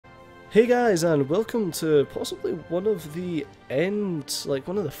Hey guys, and welcome to possibly one of the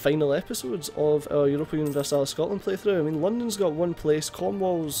one of the final episodes of our Europa Universalis Scotland playthrough. I mean, London's got one place,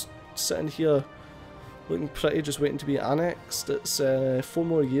 Cornwall's sitting here looking pretty, just waiting to be annexed. It's 4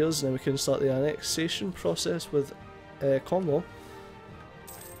 more years and then we can start the annexation process with Cornwall.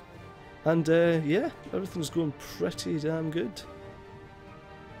 And yeah, everything's going pretty damn good.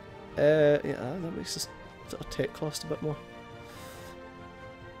 Yeah, that makes this sort of tech cost a bit more.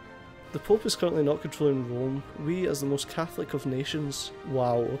 The Pope is currently not controlling Rome. We, as the most Catholic of nations,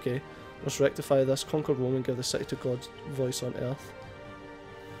 wow, okay, must rectify this, conquer Rome and give the city to God's voice on earth.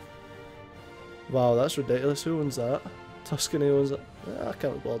 Wow, that's ridiculous. Who owns that? Tuscany owns it. I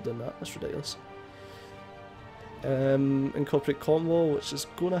can't be bothered doing that. That's ridiculous. Incorporate Cornwall, which is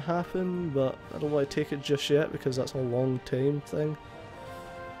going to happen, but I don't want to take it just yet because that's a long time thing.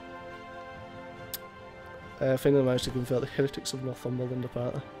 Finally managed to convert the heretics of Northumberland,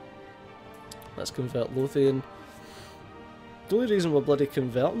 apparently. Let's convert Lothian. The only reason we're bloody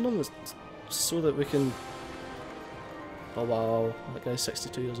converting them is so that we can... Oh wow, that guy's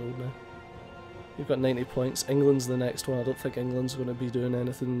 62 years old now. We've got 90 points. England's the next one. I don't think England's going to be doing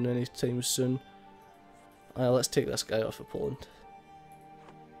anything anytime soon. Let's take this guy off of Poland.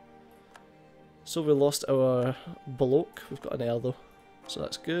 So we lost our bloke. We've got an heir though, so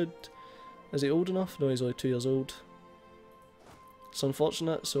that's good. Is he old enough? No, he's only 2 years old. It's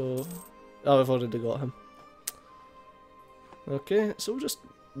unfortunate, so... Oh, we've already got him. Okay, so we'll just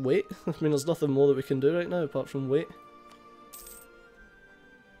wait. I mean, there's nothing more that we can do right now apart from wait.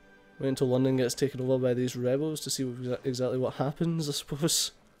 Wait until London gets taken over by these rebels to see exactly what happens, I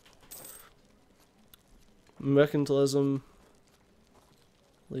suppose. Mercantilism.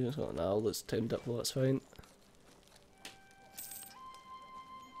 Leaving Scotland now, let's time Diplo, that's fine.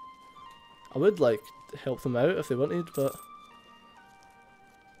 I would, like, help them out if they wanted, but...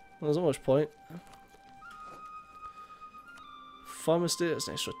 there's not much point. Farm estate, it's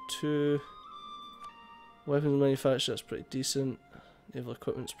an extra 2. Weapons manufacture, that's pretty decent. Naval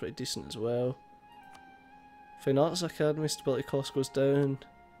equipment's pretty decent as well. Fine Arts Academy, stability cost goes down.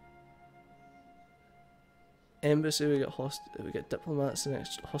 Embassy, we get diplomats and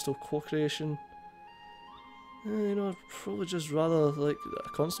extra hostile co-creation. You know, I'd probably just rather like a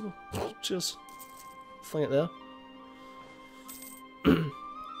constable. Cheers. Fling it there.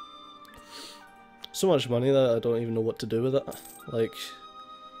 So much money that I don't even know what to do with it. Like,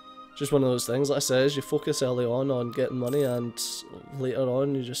 just one of those things, like I said, you focus early on getting money and later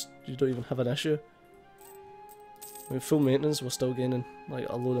on you don't even have an issue. I mean, full maintenance, we're still gaining like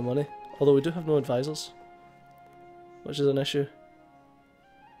a load of money. Although we do have no advisors, which is an issue.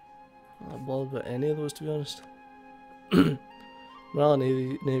 I'm not bothered about any of those, to be honest. Morale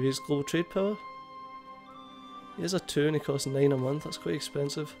Navy's global trade power. He has a 2 and he costs 9 a month, that's quite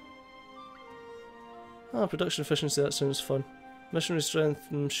expensive. Production efficiency, that sounds fun. Missionary strength,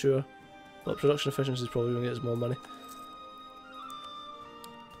 sure. But production efficiency is probably going to get us more money.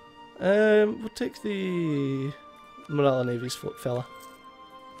 We'll take the Morale Navy's fella.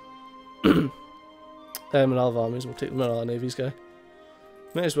 Morale of Armies, we'll take the Morale Navy's guy.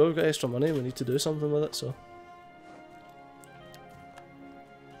 Might as well, we've got extra money, we need to do something with it, so.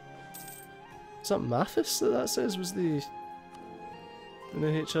 Is that Mathis that says was the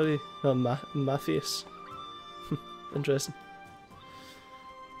new HRE? No, Matthias. Interesting.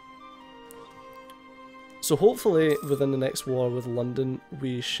 So hopefully within the next war with London,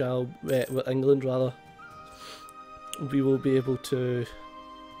 we shall, with England rather, we will be able to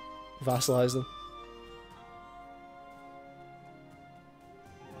vassalise them.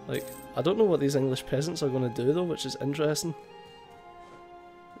 Like, I don't know what these English peasants are going to do though, which is interesting.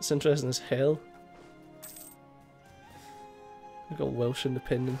 It's interesting as hell. We've got Welsh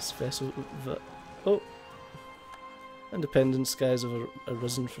independence vessel. Oh! Independence guys have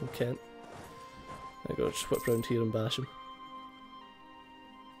arisen from Kent. I gotta just whip round here and bash him.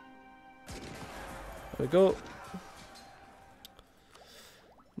 There we go.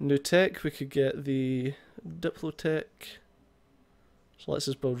 New tech, we could get the Diplotech. So let's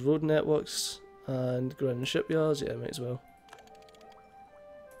just build road networks and go around in shipyards. Yeah, might as well.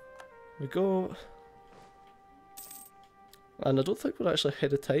 There we go. And I don't think we're actually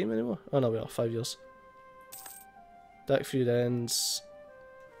ahead of time anymore. Oh no, we are, 5 years. Deck feud ends.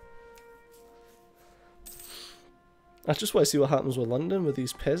 I just want to see what happens with London with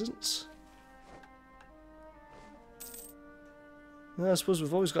these peasants. Yeah, I suppose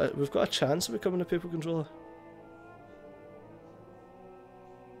we've got a chance of becoming a papal controller.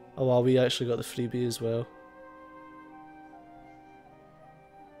 Oh wow, we actually got the freebie as well.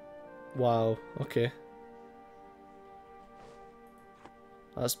 Wow, okay.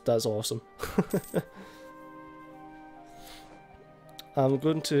 That's awesome. I'm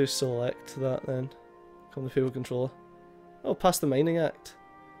going to select that then. Become the Papal Controller. Oh, pass the Mining Act.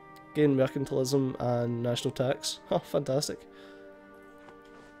 Gain mercantilism and national tax. Oh, fantastic.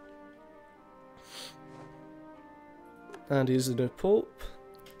 And he's the new Pope.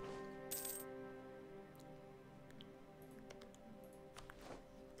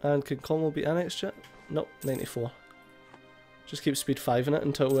 And can Cornwall be annexed yet? Nope, 94. Just keep speed 5 in it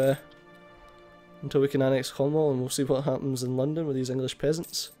until we can annex Cornwall, and we'll see what happens in London with these English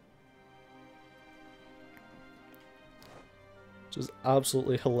peasants. Which is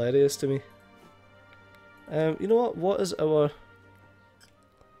absolutely hilarious to me. You know what? What is our...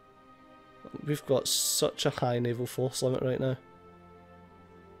 We've got such a high naval force limit right now.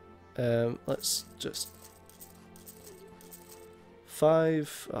 Let's just...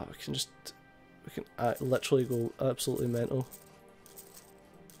 5... Oh, we can literally go absolutely mental.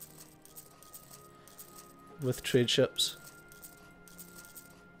 With trade ships.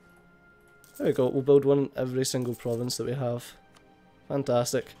 There we go, we'll build one in every single province that we have.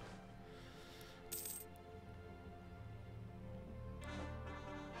 Fantastic.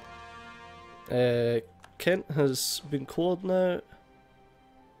 Kent has been called now.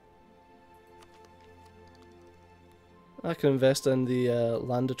 I can invest in the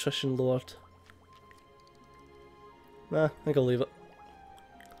land attrition lord. Nah, I think I'll leave it.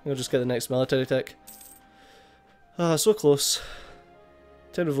 I'll just get the next military tech. Ah, so close.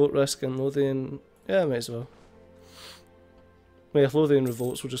 10 revolt risk and Lothian. Yeah, might as well. Well, if Lothian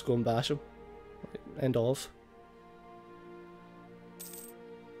revolts, we'll just go and bash him. End of.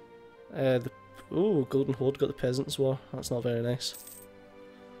 Ooh, Golden Horde got the Peasants' War. That's not very nice.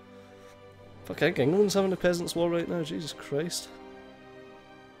 Fuck, I think England's having a Peasants' War right now. Jesus Christ.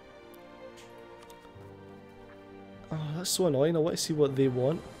 Oh, that's so annoying. I want to see what they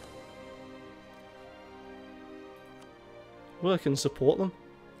want. Well, I can support them.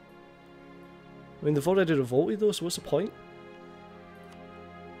 I mean, they've already revolted though, so what's the point?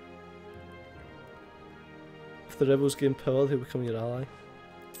 If the rebels gain power, they'll become your ally.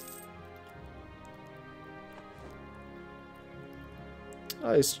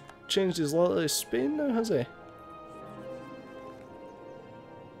 Ah, he's changed his loyalty to Spain now, has he?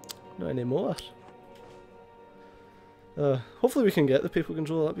 Not anymore. Hopefully we can get the Papal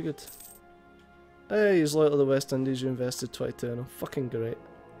Controller, that'd be good. Hey, he's loyal to the West Indies, you invested 22 in him. Fucking great.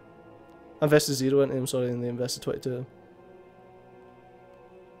 I invested 0 into him, sorry, and they invested 22 in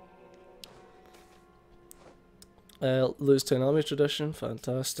him. Lose to an army tradition,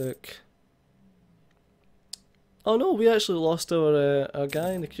 fantastic. Oh no, we actually lost our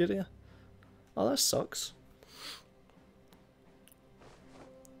guy in the Curia. Oh, that sucks.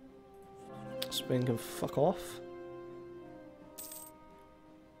 Spain can fuck off.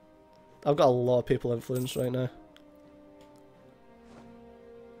 I've got a lot of people influence right now.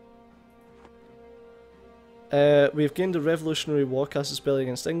 We've gained a Revolutionary War casus belli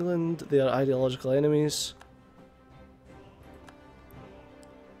against England. They are ideological enemies.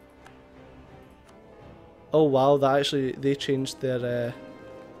 Oh wow, that actually, they changed their...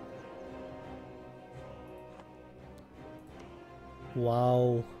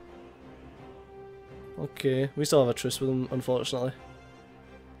 Wow. Okay, we still have a truce with them, unfortunately.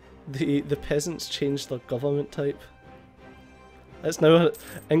 The peasants changed their government type. It's now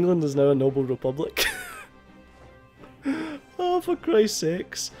England is now a noble republic. Oh, for Christ's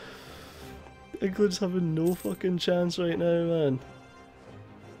sakes. England's having no fucking chance right now, man.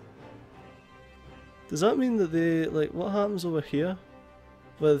 Does that mean that they, like, what happens over here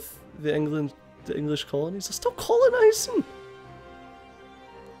with the English colonies? They're still colonising!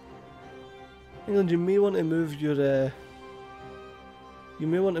 England, you may want to move your,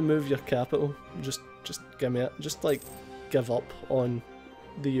 capital. Just give me it. Just, like, give up on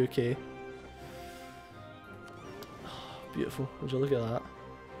the UK. Beautiful. Would you look at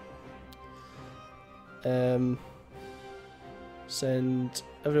that? Send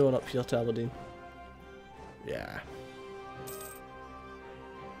everyone up here to Aberdeen. Yeah.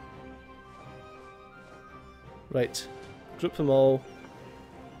 Right. Group them all.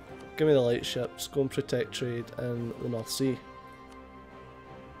 Give me the light ships. Go and protect trade in the North Sea.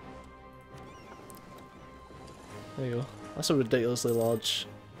 There you go. That's a ridiculously large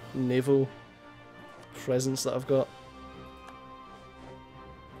naval presence that I've got.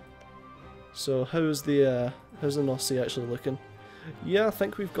 So how's the North Sea actually looking? Yeah, I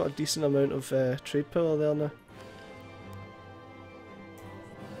think we've got a decent amount of trade power there now.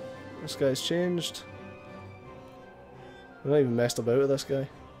 This guy's changed. We're not even messed about with this guy.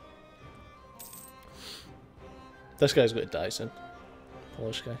 This guy's going to die soon.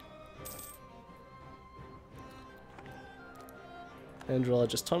 Polish guy. End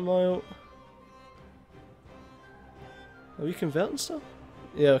religious turmoil. Are we converting still?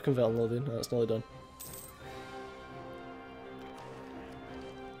 Yeah, we're converting Lothian. That's nearly done.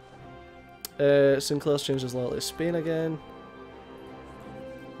 Sinclair's changed his loyalty to Spain again.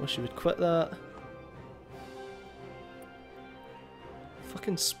 Wish he would quit that.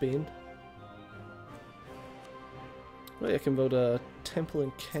 Fucking Spain. Right, I can build a temple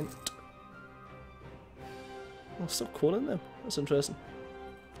in Kent. I'll still cloning them. That's interesting.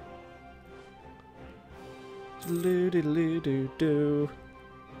 Do.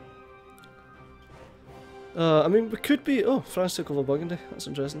 I mean, we could be. Oh, France took over Burgundy. That's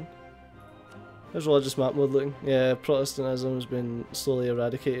interesting. How's religious map mode looking? Yeah, Protestantism has been slowly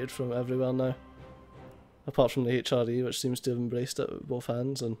eradicated from everywhere now. Apart from the HRE, which seems to have embraced it with both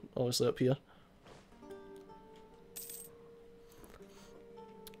hands, and obviously up here.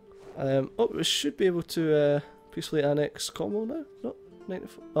 Oh, we should be able to peacefully annex Cornwall now? No,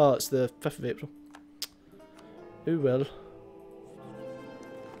 94. Oh, it's the 5th of April. Oh well.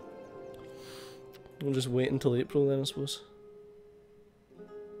 We'll just wait until April then, I suppose.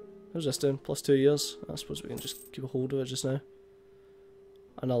 How's this doing? Plus 2 years. I suppose we can just keep a hold of it just now.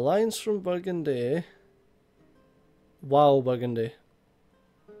 An alliance from Burgundy. Wow, Burgundy.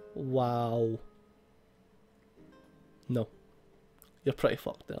 Wow. No. You're pretty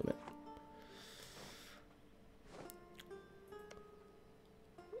fucked there, mate.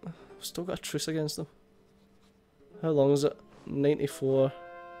 I've still got a truce against them. How long is it? 94.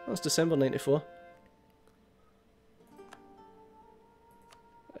 That's December 94.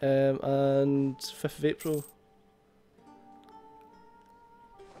 And 5th of April.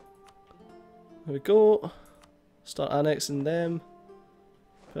 There we go. Start annexing them.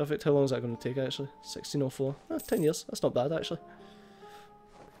 Perfect. How long is that going to take actually? 1604. 10 years. That's not bad actually.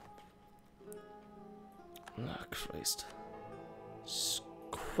 Oh Christ.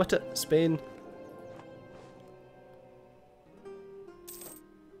 Quit it, Spain.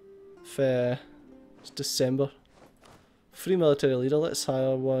 Fair. It's December. Free military leader, let's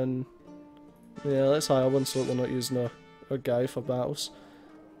hire one. Yeah, let's hire one so that we're not using our guy for battles.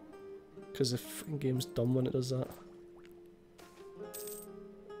 Because the fucking game's dumb when it does that.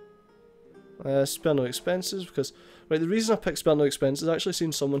 Spare no expenses, because... Right, the reason I picked spare no expenses, I've actually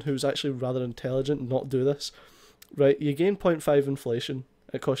seen someone who's actually rather intelligent not do this. Right, you gain 0.5 inflation,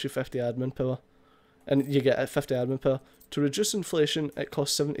 it costs you 50 admin power. And you get 50 admin power. To reduce inflation, it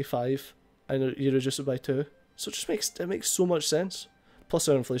costs 75, and you reduce it by 2. So it just makes so much sense. Plus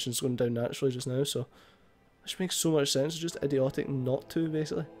our inflation's going down naturally just now, so it just makes so much sense. It's just idiotic not to,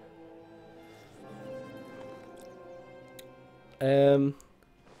 basically. And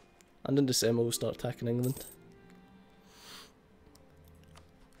in December we'll start attacking England.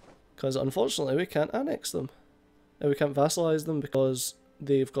 Because unfortunately we can't annex them. And we can't vassalise them because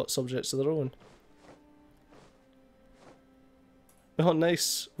they've got subjects of their own. Oh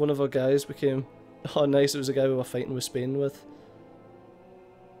nice, one of our guys became... Oh nice, it was a guy we were fighting with Spain with.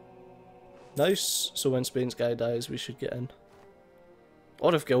 Nice, so when Spain's guy dies we should get in.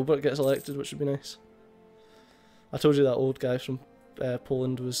 Or if Gilbert gets elected, which would be nice. I told you that old guy from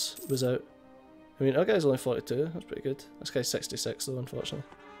Poland was out. I mean, our guy's only 42, that's pretty good. This guy's 66 though, unfortunately.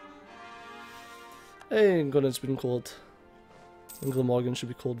 Hey, England's been called. And Glamorgan should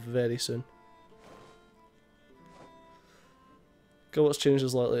be called very soon. Gilbert's changed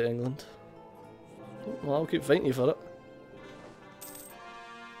his loyalty to England. Well, I'll keep fighting you for it.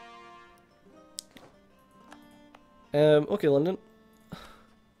 Okay, London.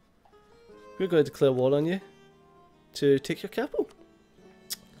 We're going to declare war on you to take your capital.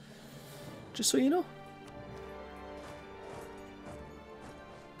 Just so you know.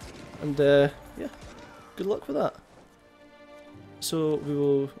 And yeah, good luck with that. So we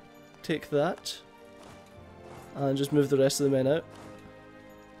will take that and just move the rest of the men out.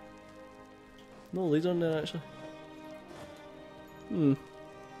 No leader in there actually.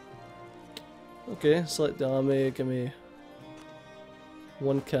 Okay, select the army, give me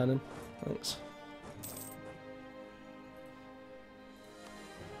 1 cannon. Thanks.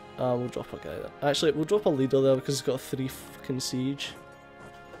 We'll drop a guy there. Actually, we'll drop a leader there because he's got a 3 fucking siege.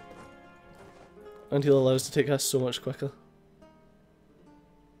 And he'll allow us to take us so much quicker.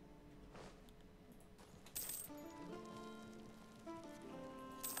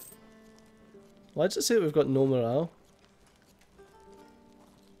 Why does it say we've got no morale?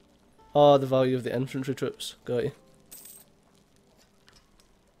 Oh, the value of the infantry troops. Got you.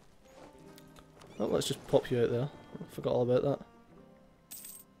 Oh, let's just pop you out there. I forgot all about that.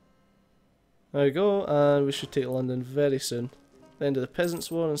 There we go, and we should take London very soon. The end of the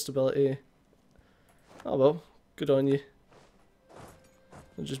Peasants' War, instability. Oh well, good on you.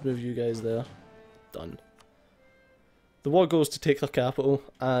 I'll just move you guys there. Done. The war goes to take their capital,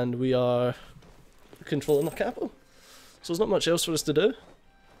 and we are controlling their capital. So there's not much else for us to do.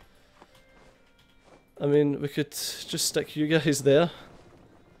 I mean, we could just stick you guys there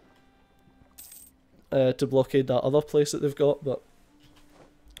to blockade that other place that they've got, but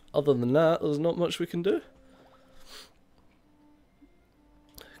other than that, there's not much we can do.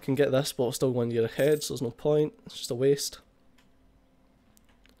 Can get this, but we're still 1 year ahead, so there's no point. It's just a waste.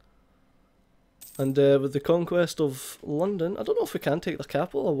 And with the conquest of London, I don't know if we can take the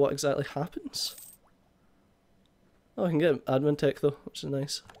capital or what exactly happens. Oh, I can get admin tech though, which is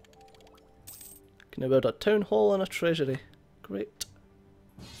nice. Can I build a town hall and a treasury? Great.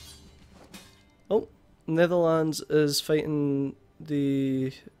 Oh, Netherlands is fighting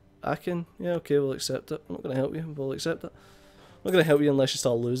the Aachen. Yeah, okay, we'll accept it. I'm not going to help you, we'll accept it. I'm not going to help you unless you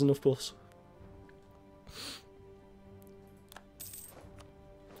start losing, of course.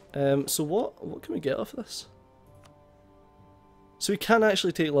 So what can we get off of this? So we can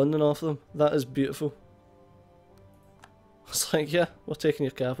actually take London off them. That is beautiful. It's like, yeah, we're taking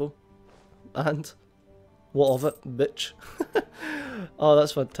your capital. And what of it, bitch? Oh,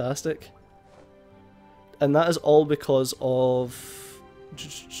 that's fantastic. And that is all because of...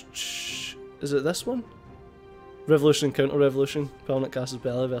 Is it this one? Revolution and counter-revolution. Permanent casus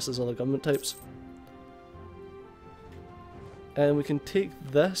belli versus other government types. And we can take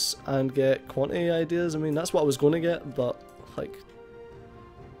this and get quantity ideas. I mean, that's what I was going to get, but, like,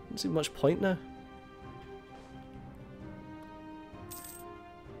 don't see much point now.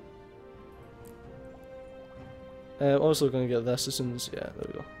 Also going to get this as soon as, yeah, there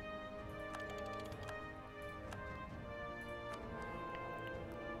we go.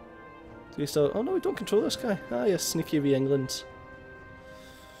 Do you still, oh no, we don't control this guy. Ah yes, sneaky wee England.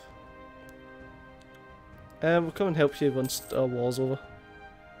 We'll come and help you once our war's over.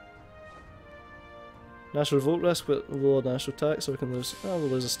 National revolt risk with lower national tax, so we can lose, oh, we'll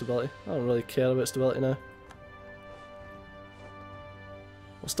lose the stability. I don't really care about stability now.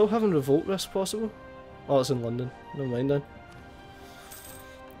 We're still having revolt risk possible? Oh, it's in London. Never mind then.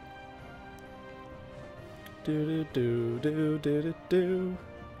 Do do do do do do do.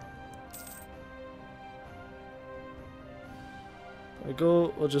 There we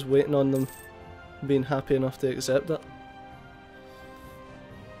go. We're just waiting on them being happy enough to accept it.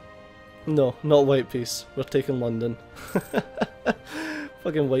 No, not white peace. We're taking London.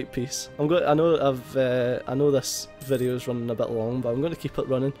 Fucking white peace. I'm going. I know this video is running a bit long, but I'm going to keep it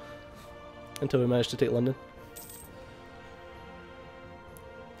running until we manage to take London.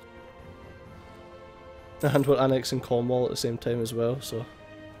 And we're annexing Cornwall at the same time as well, so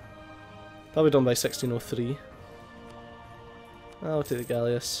that'll be done by 1603. I'll take the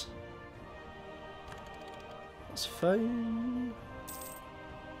Gallius. That's fine.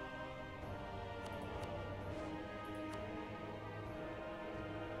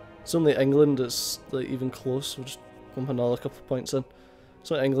 It's only England that's like even close. We'll just bump another couple of points in. It's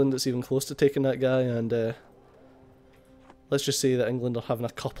not England that's even close to taking that guy, and let's just say that England are having a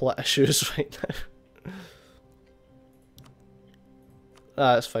couple of issues right now.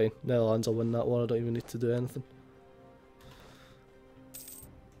 Ah, it's fine. Netherlands will win that war. I don't even need to do anything.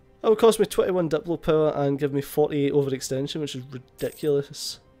 That would cost me 21 Diplo power and give me 48 overextension, which is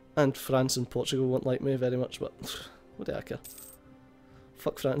ridiculous. And France and Portugal won't like me very much, but what do I care?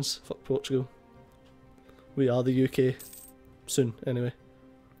 Fuck France, fuck Portugal. We are the UK. Soon, anyway.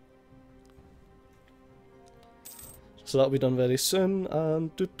 So that'll be done very soon,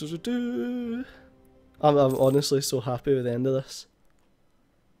 and I'm honestly so happy with the end of this.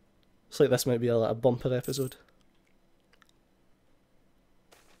 It's like this might be a bumper episode.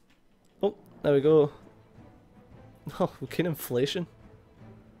 Oh, there we go. Oh, we'll gain inflation.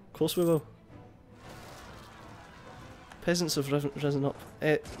 Of course we will. Peasants have risen up.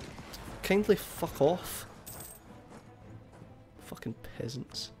 Kindly fuck off. Fucking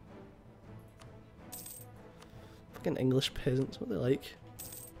peasants. Fucking English peasants, what they like.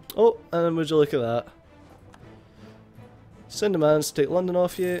 Oh, and would you look at that. Send demands to take London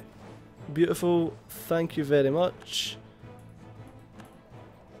off you. Beautiful, thank you very much.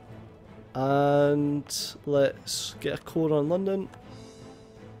 And let's get a core on London.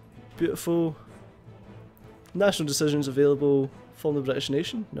 Beautiful. National decisions available from the British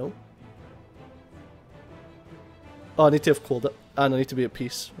nation? No. Oh, I need to have called it, and I need to be at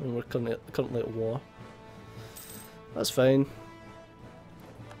peace, and we're currently at war. That's fine.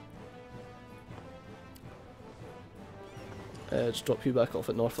 Just drop you back off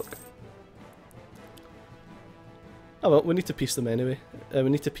at Norfolk. Oh well, we need to piece them anyway. We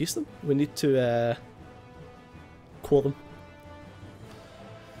need to piece them? We need to core them.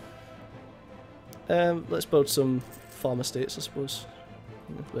 Let's build some farm estates, I suppose.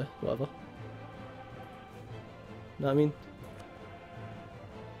 Whatever. Know what I mean?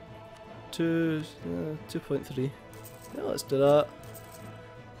 2.3. Yeah, let's do that.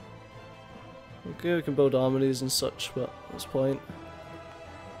 Okay, we can build armories and such, but what's the point?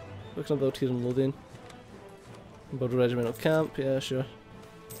 What can I build here in Lothian? Build a regimental camp, yeah, sure.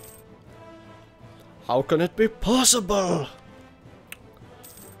 How can it be possible?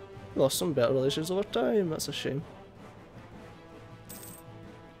 Lost some better relations over time, that's a shame.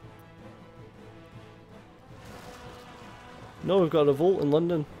 No, we've got a revolt in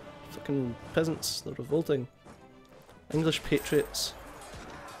London. Fucking peasants, they're revolting. English patriots.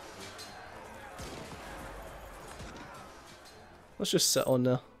 Let's just sit on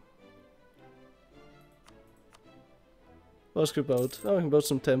there. What else could we build? Oh, we can build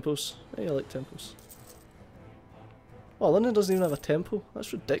some temples. Hey, I like temples. Oh, London doesn't even have a temple.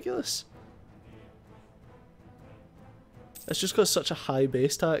 That's ridiculous. It's just got such a high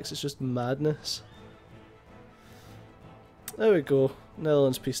base tax, it's just madness. There we go.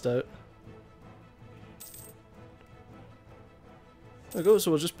 Netherlands pieced out. There we go,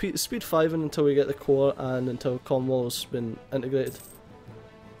 so we'll just speed 5 in until we get the core and until Cornwall's been integrated.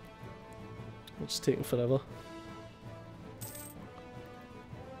 It's taking forever.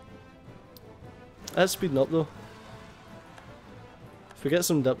 It's speeding up though. If we get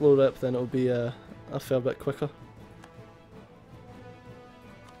some Diplo rep, then it'll be a fair bit quicker.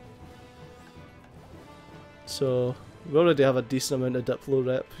 So we already have a decent amount of Diplo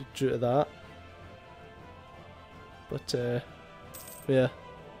rep due to that. But yeah.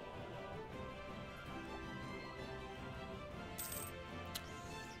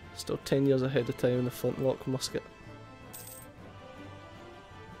 Still 10 years ahead of time in the flintlock musket.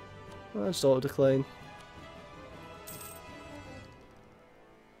 Just auto decline.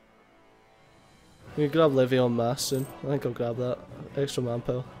 We can grab levy en masse soon. I think I'll grab that. Extra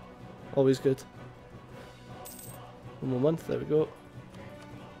manpower. Always good. One more month, there we go.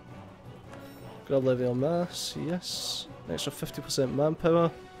 Grab levy en masse, yes. An extra 50%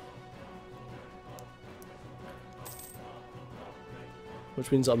 manpower.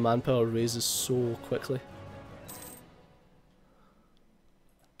 Which means our manpower raises so quickly.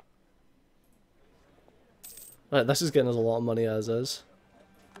 Right, this is getting us a lot of money as is.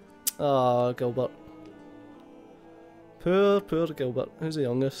 Ah, Gilbert. Poor Gilbert. Who's the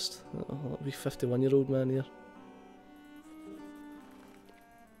youngest? Oh, that'll be 51-year-old man here.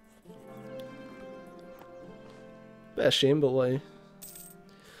 Bit of shame, but why?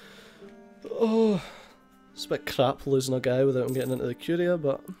 Oh, it's a bit crap losing a guy without him getting into the Curia,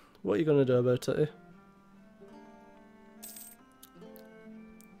 but what are you going to do about it, eh?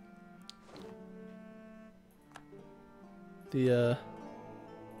 The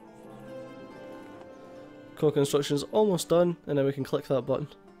core construction is almost done, and then we can click that button.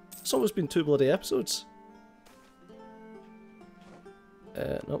 It's almost been 2 bloody episodes.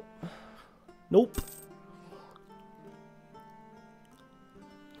 Nope. Nope.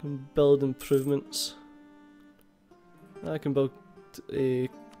 Can build improvements. I can build a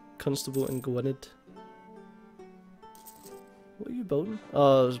constable in Gwynedd. What are you building?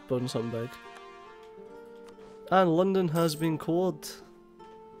 Oh, I was building something big. And London has been cored.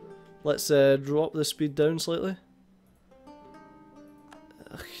 Let's drop the speed down slightly.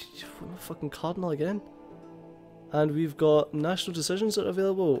 Ugh, fucking cardinal again. And we've got national decisions that are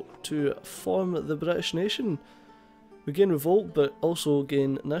available to form the British nation. We gain revolt, but also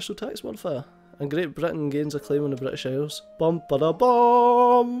gain national tax modifier. And Great Britain gains a claim on the British Isles. Bum ba da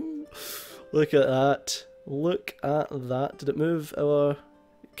bum! Look at that. Look at that. Did it move our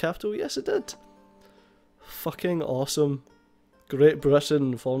capital? Yes, it did. Fucking awesome. Great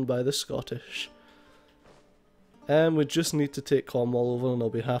Britain formed by the Scottish. And we just need to take Cornwall over and I'll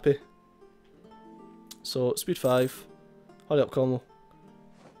be happy. So, speed 5. Hurry up, Cornwall.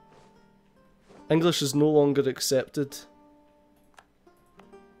 English is no longer accepted.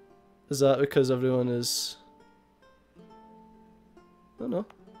 Is that because everyone is... I don't know.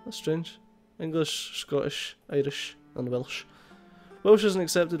 That's strange. English, Scottish, Irish, and Welsh. Welsh isn't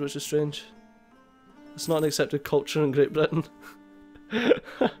accepted, which is strange. It's not an accepted culture in Great Britain.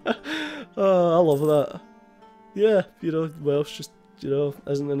 Oh, I love that. Yeah, you know, Welsh just, you know,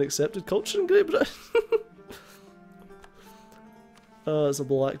 isn't an accepted culture in Great Britain. It's a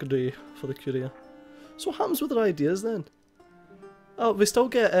black day for the Curia. So what happens with our ideas then? Oh, we still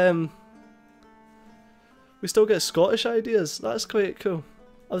get Scottish ideas. That's quite cool.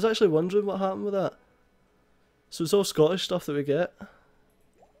 I was actually wondering what happened with that. So it's all Scottish stuff that we get.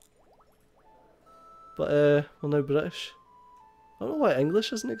 But we're now British. I don't know why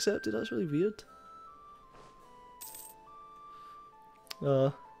English isn't accepted, that's really weird.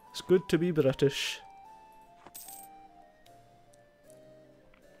 It's good to be British.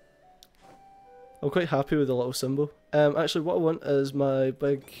 I'm quite happy with the little symbol. Actually what I want is my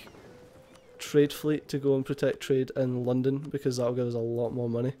big trade fleet to go and protect trade in London, because that'll give us a lot more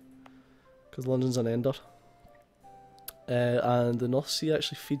money. Because London's an ender. And the North Sea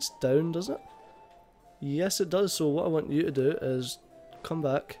actually feeds down, doesn't it? Yes it does, so what I want you to do is come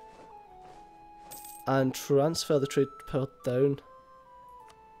back and transfer the trade power down.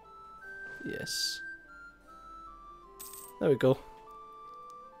 Yes. There we go.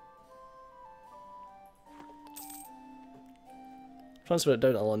 Transfer it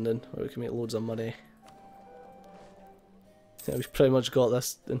down to London, where we can make loads of money. Yeah, we've pretty much got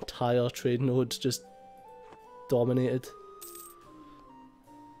this entire trade node just dominated.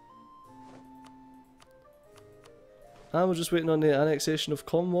 And we're just waiting on the annexation of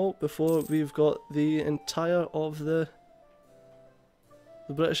Cornwall before we've got the entire of the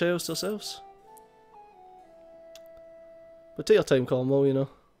British Isles to ourselves. But take your time, Cornwall, you know.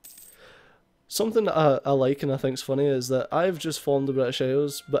 Something that I like and I think's funny is that I've just formed the British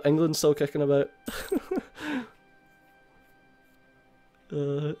Isles, but England's still kicking about.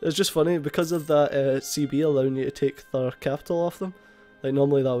 It's just funny because of that CB allowing you to take their capital off them. Like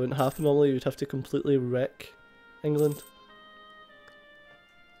normally that wouldn't happen. Normally you'd have to completely wreck England.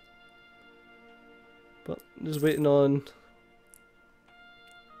 But just waiting on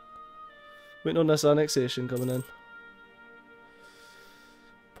this annexation coming in.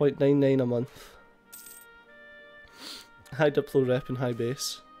 0.99 a month. High Diplo rep and high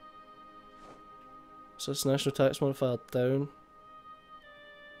base. So it's national tax modifier down.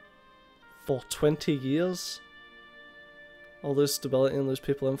 For 20 years. I'll lose stability and lose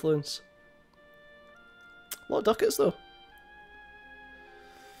people influence. A lot of ducats though.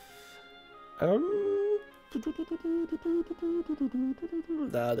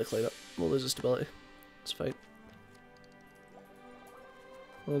 Nah, decline it. We'll lose the stability. It's fine.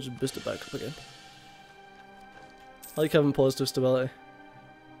 I'll just boost it back up again. I like having positive stability.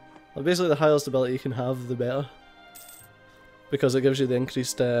 Well, basically the higher stability you can have, the better. Because it gives you the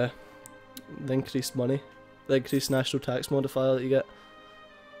increased money. The increased national tax modifier that you get.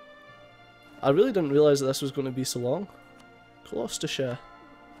 I really didn't realise that this was going to be so long. Gloucestershire.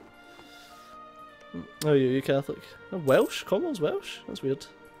 Oh, are you Catholic? Oh, Welsh? Cornwall's Welsh? That's weird.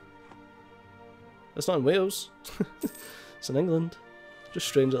 It's not in Wales. It's in England. Just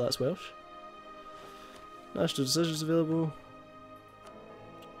strange that that's Welsh. National decisions available.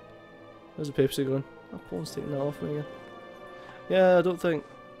 Where's the papacy going? Oh, Poland's taking that off me again. Yeah, I don't think...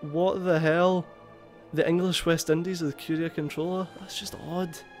 What the hell? The English West Indies with the Curia controller? That's just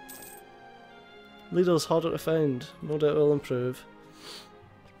odd. Leaders harder to find. No doubt will improve.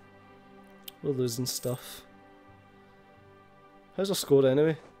 We're losing stuff. How's our score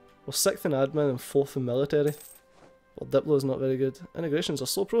anyway? We're 6th in admin and 4th in military. Well, Diplo's not very good. Integration's a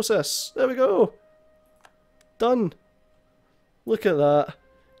slow process. There we go! Done! Look at that.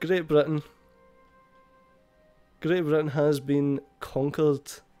 Great Britain. Great Britain has been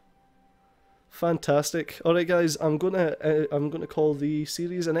conquered. Fantastic. Alright guys, I'm gonna call the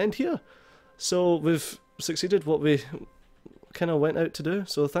series an end here. So we've succeeded what we kind of went out to do.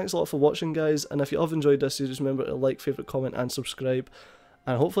 So thanks a lot for watching guys, and if you have enjoyed this, just remember to like, favourite, comment and subscribe.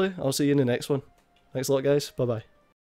 And hopefully I'll see you in the next one. Thanks a lot guys, bye bye.